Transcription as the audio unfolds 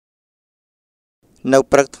នៅ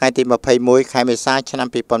ព្រឹកថ្ងៃទី21ខែមេសាឆ្នាំ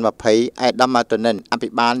2020 ឯកឧត្តមតនិនអភិ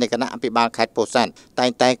បាលនៃគណៈអភិបាលខេត្តពោធិ៍សាត់តែ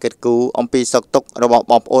ងតែគិតគូរអំពីសុខទុក្ខរបស់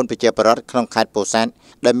បងប្អូនប្រជាពលរដ្ឋក្នុងខេត្តពោធិ៍សាត់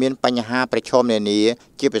ដែលមានបញ្ហាប្រឈមនានា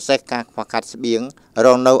ជាពិសេសការខ្វះខាតស្បៀងរ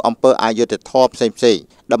ងនៅអំពើអយុត្តិធម៌ផ្សេងៗ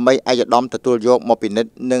ដើម្បីឯកឧត្តមទទួលយកមកពិនិត្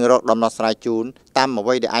យនិងរកដំណោះស្រាយជូនតាមអ្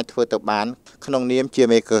វីដែលអាចធ្វើទៅបានក្នុងនាមជា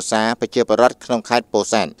មេគ្រួសារប្រជាពលរដ្ឋក្នុងខេត្តពោ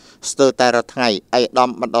ធិ៍សាត់ស្ទើរតែរាល់ថ្ងៃឯកឧត្តម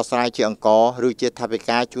បណ្ដោះស្រាយជាអង្គឬជាថវិ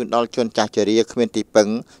កាជូនដល់ជនចាស់ជរាគ្មានទីពឹង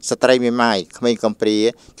ស្ត្រីមេម៉ាយក្មេងកំព្រា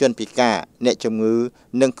ជនពិការអ្នកជំងឺ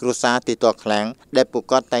និងគ្រួសារទីទាល់ខ្លាំងដែលពួក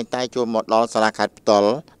គាត់តែងតែចូលមកដល់សាលាខេត្តផ្ទាល់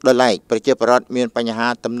ដោយឡែកប្រជាពលរដ្ឋមានបញ្ហា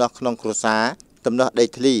ទំនាស់ក្នុងគ្រួសារទំនាស់ដី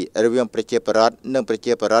ធ្លីរវាងប្រជាពលរដ្ឋនិងប្រ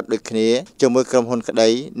ជាពលរដ្ឋដូចគ្នាជាមួយក្រុមហ៊ុនក្តី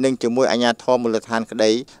និងជាមួយអាជ្ញាធរមូលដ្ឋានក្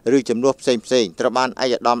តីឬចំនួនផ្សេងត្រូវបានឯ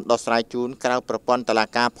កឧត្តមដោះស្រាយជូនក្រៅប្រព័ន្ធតុលា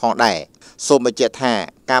ការផងដែរសូមបញ្ជាក់ថា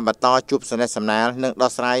ការបន្តជួបសនៈសំណាលនិង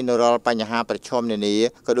ដោះស្រាយនៅរាល់បញ្ហាប្រឈមនានា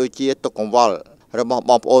ក៏ដូចជាទុក្ខកង្វល់របស់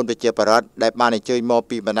បងប្អូនប្រជាពលរដ្ឋដែលបានអញ្ជើញមក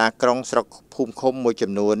ពីបណ្ដាក្រុងស្រុកភូមិឃុំមួយ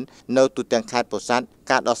ចំនួននៅទូទាំងខេត្តពោធិ៍សាត់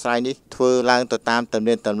ការដោះស្រាយនេះធ្វើឡើងទៅតាមទំ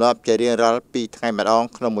នៀមទម្លាប់ជារៀងរាល់2ថ្ងៃម្ដង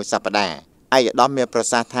ក្នុងមួយសប្ដាហ៍ឯកឧត្តមមានប្រ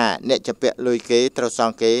សាសន៍ថាអ្នកចម្ពាក់លុយគេត្រូវស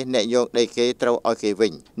ងគេអ្នកយកដីគេត្រូវឲ្យគេវិ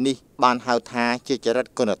ញនេះបានហៅថាជាចរិត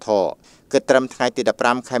គុណធម៌គឺត្រឹមថ្ងៃទី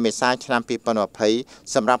15ខែមេសាឆ្នាំ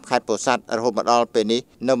2020សម្រាប់ខេត្តពោធិ៍សាត់រហូតមកដល់ពេលនេះ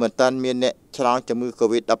នៅមិនទាន់មានអ្នកឆ្លងជំងឺ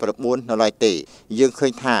Covid-19 នៅឡើយទេយើងឃើ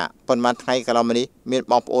ញថាប៉ុន្មានថ្ងៃកន្លងមកនេះមាន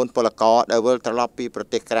បងប្អូនពលករដែលវិលត្រឡប់ពីប្រ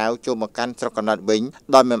ទេសក្រៅចូលមកកាន់ស្រុកកំណើតវិញ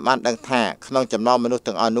ដោយមិនបានដឹងថាក្នុងចំណោមមនុស្ស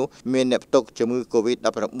ទាំងអស់នោះមានអ្នកផ្ទុកជំងឺ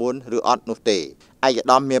Covid-19 ឬអត់នោះទេឯកឧត្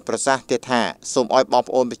តមមានប្រសាសន៍ទៀតថាសូមឲ្យបង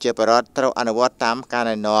ប្អូនប្រជាពលរដ្ឋត្រូវអនុវត្តតាមការ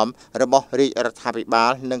ណែនាំរបស់រាជរដ្ឋាភិបា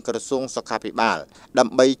លនិងក្រសួងសុខាភិបាលដើ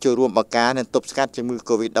ម្បីចូលរួមបង្ការនិងទប់ស្កាត់ជំងឺ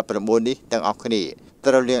Covid-19 នេះទាំងអស់គ្នា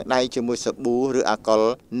ត្រូវលាងដៃជាមួយសាប៊ូឬអាល់កុល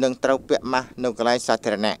និងត្រូវពាក់ម៉ាស់នៅកន្លែងសា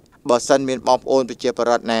ធារណៈបើសិនមានបងប្អូនប្រជាពល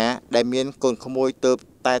រដ្ឋណាដែលមានកូនក្មួយទើប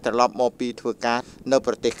តែត្រឡប់មកពីធ្វើការនៅ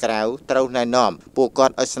ប្រទេសក្រៅត្រូវណែនាំពួកគា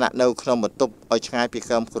ត់ឲ្យស្នាក់នៅក្នុងបន្ទប់ឲ្យឆ្ងាយពី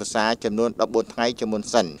ក្រុមគ្រួសារចំនួន14ថ្ងៃជាមុន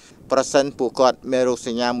សិនប្រសិនពួកគាត់មានរោគស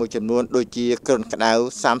ញ្ញាមួយចំនួនដូចជាគ្រុនក្តៅ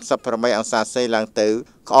38អង្សាសេឡើងទៅ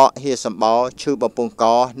ក្អកហៀសម្បោរឈឺបំពង់ក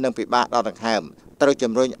និងពិបាកដល់ដង្ហើមត្រូវ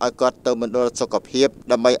ជំរុញឲ្យគាត់ទៅមណ្ឌលសុខភាព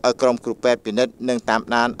ដើម្បីឲ្យក្រុមគ្រូពេទ្យពិនិត្យនិងតាម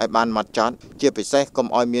ដានឲ្យបានហ្មត់ចត់ជាពិសេសកុំ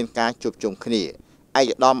ឲ្យមានការជួបជុំគ្នាឯ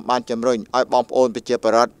កឧត្តមបានជំរុញឲ្យបងប្អូនប្រជាពល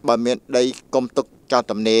រដ្ឋបើមានដីកុំទុកចោល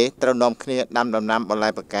ទំនេរត្រូវនាំគ្នាដាំដំណាំបន្លែ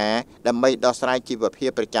បកាដើម្បីដោះស្រាយជីវភាព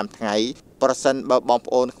ប្រចាំថ្ងៃប្រសិនបើបង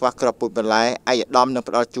ប្អូនខ្វះគ្រាប់ពូជបន្លែឯកឧត្តមនឹង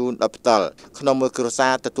ផ្ដល់ជូនដល់ផ្ទាល់ក្នុងមួយគ្រួសា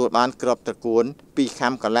រទទួលបានគ្រាប់ត្រកួន2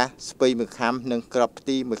ខាំកន្លះស្ពៃ1ខាំនិងគ្រាប់ផ្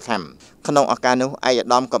ទី1ខាំក្នុងឱកាសនោះឯកឧត្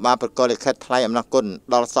តមក៏បានប្រកាសលិខិតថ្លែងអំណរគុណ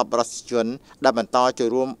ដល់សប្បុរសជនដែលបន្តចូល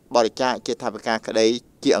រួមបរិច្ចាគជាថវិកាក្តី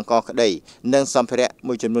ជាអង្គក្តីនិងសម្ភារៈ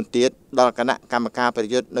មួយចំនួនទៀតដល់គណៈកម្មការប្រ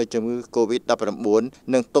យុទ្ធនៅជំងឺ Covid-19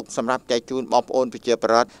 និងទុកសម្រាប់ចែកជូនបងប្អូនប្រជាពល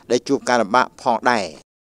រដ្ឋដែលជួបការលំបាកផងដែរ